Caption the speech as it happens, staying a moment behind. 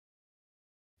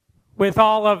With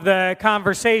all of the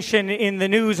conversation in the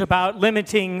news about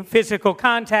limiting physical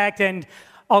contact and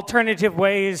alternative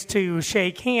ways to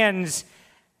shake hands,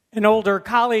 an older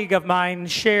colleague of mine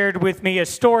shared with me a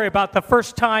story about the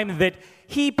first time that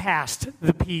he passed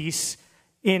the peace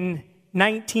in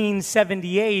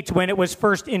 1978 when it was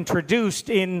first introduced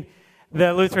in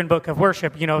the Lutheran Book of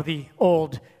Worship, the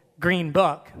old green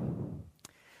book.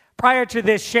 Prior to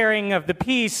this, sharing of the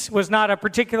peace was not a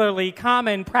particularly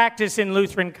common practice in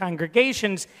Lutheran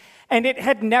congregations, and it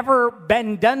had never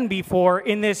been done before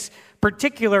in this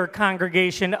particular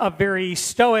congregation of very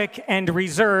stoic and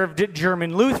reserved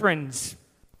German Lutherans.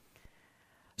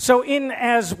 So in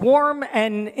as warm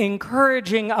and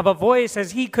encouraging of a voice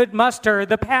as he could muster,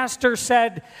 the pastor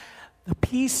said, "The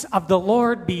peace of the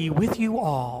Lord be with you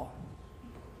all,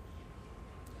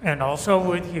 and also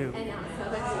with you."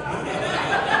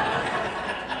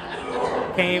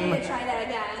 Came. Try that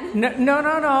again.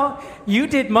 No. You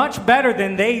did much better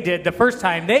than they did the first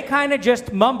time. They kind of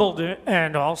just mumbled,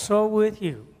 "and also with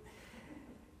you."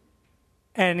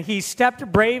 And he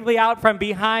stepped bravely out from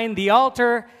behind the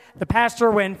altar. The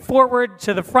pastor went forward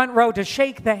to the front row to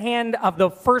shake the hand of the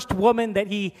first woman that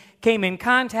he came in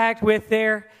contact with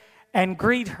there and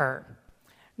greet her.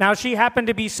 Now, she happened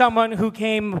to be someone who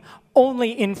came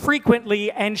only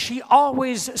infrequently, and she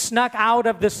always snuck out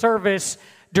of the service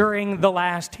during the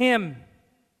last hymn.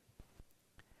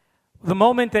 The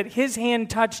moment that his hand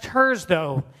touched hers,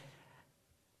 though,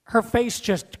 her face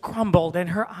just crumbled and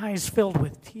her eyes filled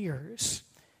with tears,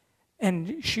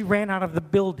 and she ran out of the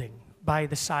building by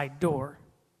the side door.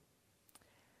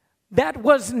 That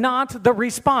was not the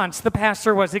response the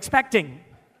pastor was expecting.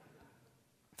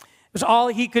 It was all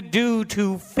he could do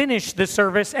to finish the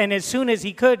service, and as soon as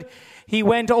he could, he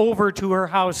went over to her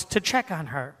house to check on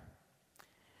her.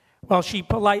 Well, she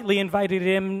politely invited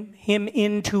him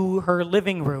into her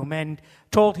living room and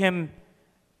told him,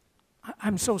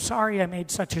 "I'm so sorry I made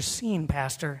such a scene,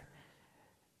 Pastor.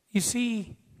 You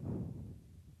see,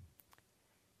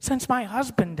 since my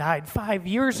husband died 5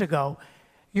 years ago,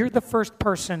 you're the first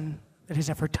person that has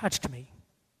ever touched me."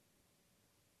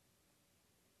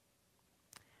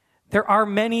 There are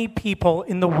many people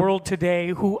in the world today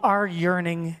who are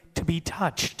yearning to be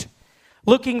touched,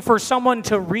 looking for someone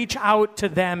to reach out to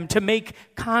them, to make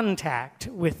contact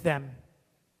with them.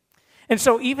 And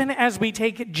so even as we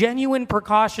take genuine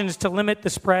precautions to limit the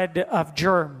spread of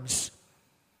germs,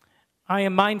 I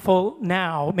am mindful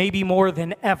now, maybe more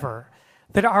than ever,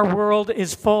 that our world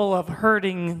is full of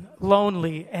hurting,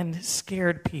 lonely, and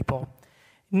scared people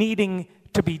needing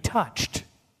to be touched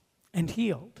and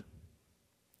healed.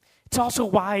 It's also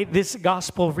why this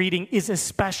gospel reading is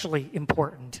especially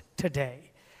important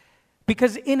today,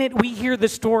 because in it we hear the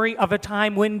story of a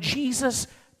time when Jesus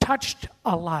touched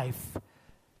a life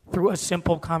through a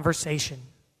simple conversation.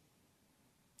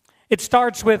 It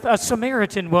starts with a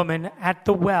Samaritan woman at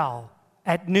the well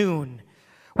at noon,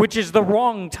 which is the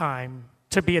wrong time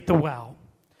to be at the well.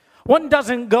 One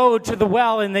doesn't go to the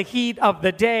well in the heat of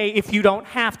the day if you don't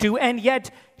have to, and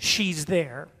yet she's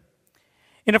there.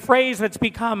 In a phrase that's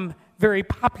become very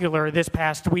popular this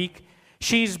past week,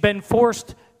 she's been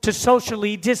forced to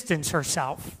socially distance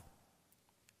herself.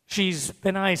 She's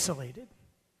been isolated.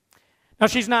 Now,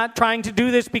 she's not trying to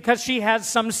do this because she has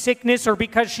some sickness or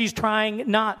because she's trying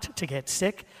not to get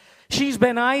sick. She's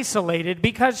been isolated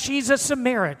because she's a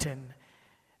Samaritan,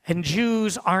 and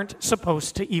Jews aren't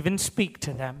supposed to even speak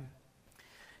to them.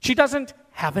 She doesn't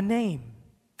have a name,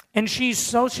 and she's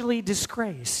socially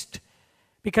disgraced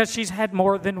because she's had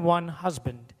more than one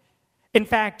husband. In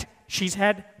fact, she's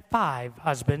had 5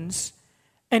 husbands,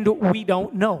 and we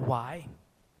don't know why.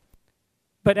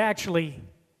 But actually,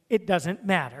 it doesn't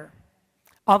matter,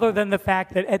 other than the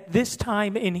fact that at this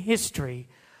time in history,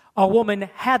 a woman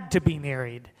had to be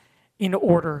married in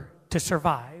order to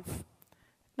survive.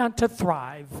 Not to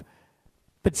thrive,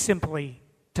 but simply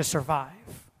to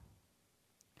survive.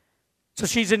 So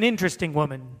she's an interesting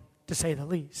woman, to say the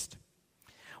least.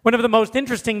 One of the most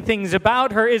interesting things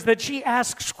about her is that she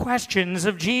asks questions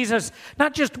of Jesus,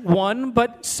 not just one,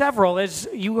 but several, as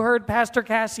you heard Pastor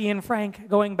Cassie and Frank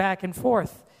going back and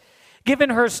forth.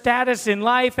 Given her status in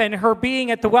life and her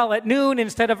being at the well at noon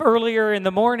instead of earlier in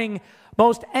the morning,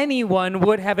 most anyone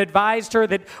would have advised her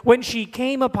that when she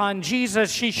came upon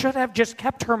Jesus, she should have just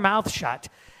kept her mouth shut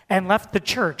and left the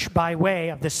church by way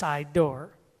of the side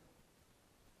door.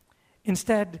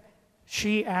 Instead,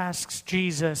 she asks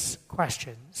Jesus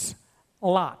questions,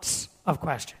 lots of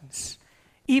questions,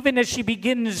 even as she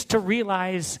begins to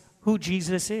realize who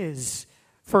Jesus is.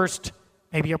 First,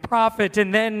 maybe a prophet,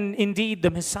 and then indeed the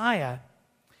Messiah.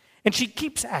 And she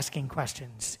keeps asking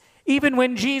questions, Even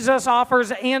when Jesus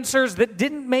offers answers that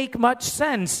didn't make much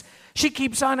sense, she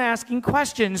keeps on asking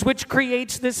questions, which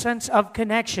creates this sense of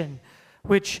connection,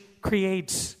 which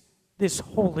creates this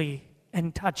holy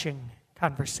and touching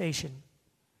conversation.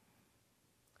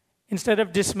 Instead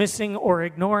of dismissing or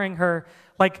ignoring her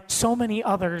like so many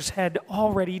others had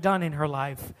already done in her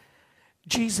life,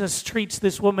 Jesus treats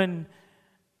this woman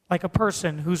like a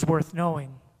person who's worth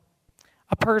knowing,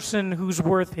 a person who's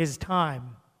worth his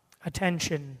time,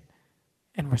 attention,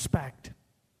 and respect.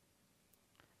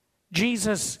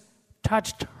 Jesus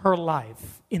touched her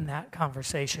life in that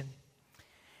conversation.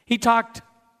 He talked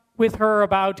with her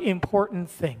about important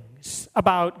things,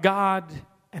 about God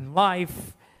and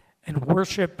life and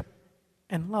worship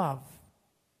and love.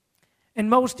 And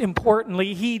most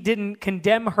importantly, he didn't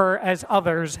condemn her as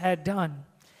others had done.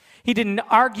 He didn't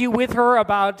argue with her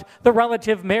about the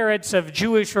relative merits of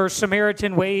Jewish or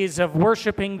Samaritan ways of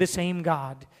worshiping the same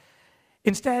God.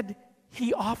 Instead,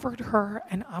 he offered her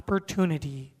an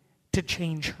opportunity to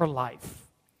change her life.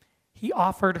 He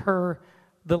offered her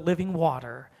the living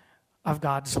water of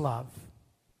God's love.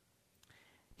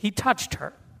 He touched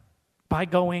her by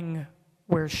going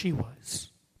where she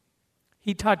was.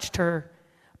 He touched her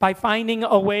by finding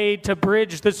a way to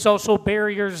bridge the social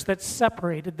barriers that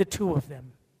separated the two of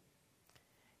them.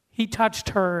 He touched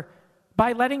her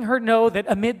by letting her know that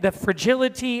amid the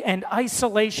fragility and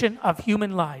isolation of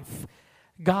human life,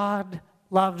 God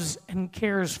loves and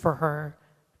cares for her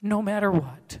no matter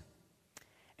what.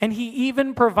 And he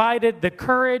even provided the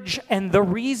courage and the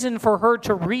reason for her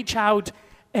to reach out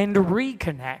and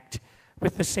reconnect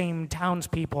with the same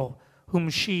townspeople whom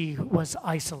she was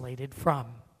isolated from.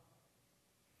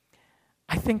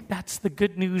 I think that's the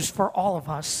good news for all of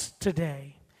us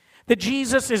today. That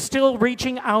Jesus is still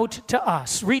reaching out to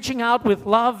us, reaching out with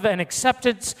love and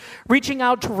acceptance, reaching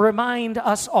out to remind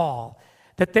us all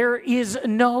that there is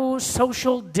no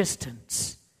social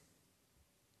distance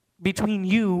between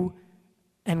you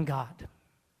and God.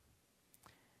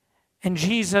 And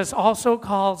Jesus also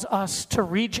calls us to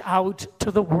reach out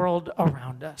to the world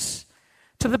around us,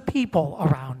 to the people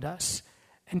around us,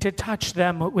 and to touch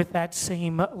them with that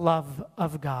same love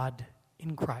of God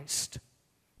in Christ.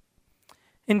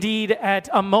 Indeed, at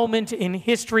a moment in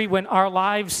history when our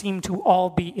lives seem to all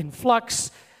be in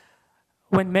flux,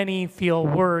 when many feel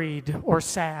worried or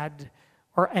sad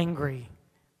or angry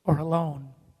or alone,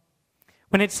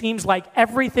 when it seems like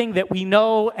everything that we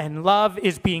know and love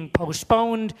is being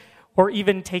postponed or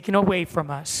even taken away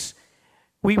from us,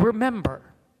 we remember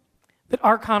that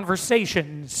our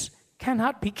conversations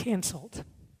cannot be canceled.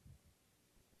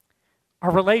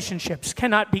 Our relationships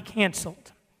cannot be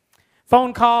canceled.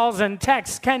 Phone calls and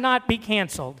texts cannot be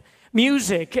canceled.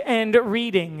 Music and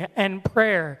reading and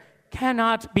prayer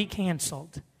cannot be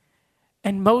canceled.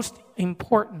 And most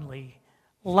importantly,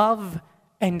 love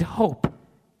and hope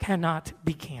cannot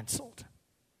be canceled.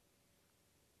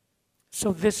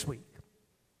 So this week,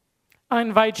 I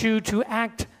invite you to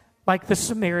act like the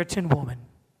Samaritan woman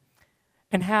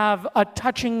and have a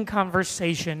touching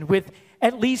conversation with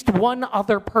at least one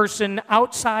other person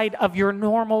outside of your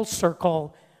normal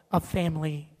circle of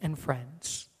family and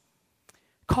friends.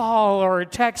 Call or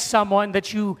text someone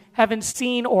that you haven't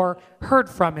seen or heard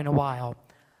from in a while.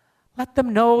 Let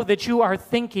them know that you are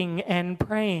thinking and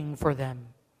praying for them.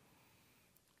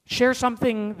 Share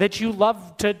something that you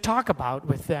love to talk about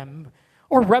with them,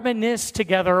 or reminisce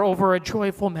together over a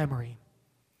joyful memory.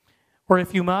 Or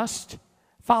if you must,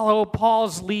 follow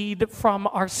Paul's lead from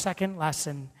our second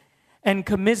lesson and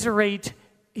commiserate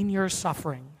in your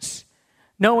sufferings,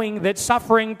 knowing that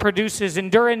suffering produces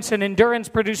endurance, and endurance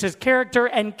produces character,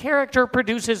 and character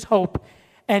produces hope,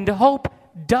 and hope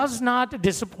does not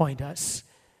disappoint us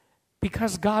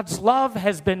because God's love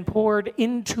has been poured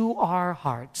into our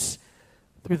hearts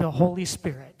through the Holy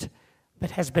Spirit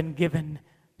that has been given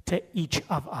to each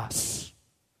of us.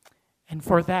 And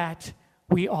for that,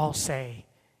 we all say,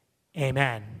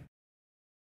 Amen.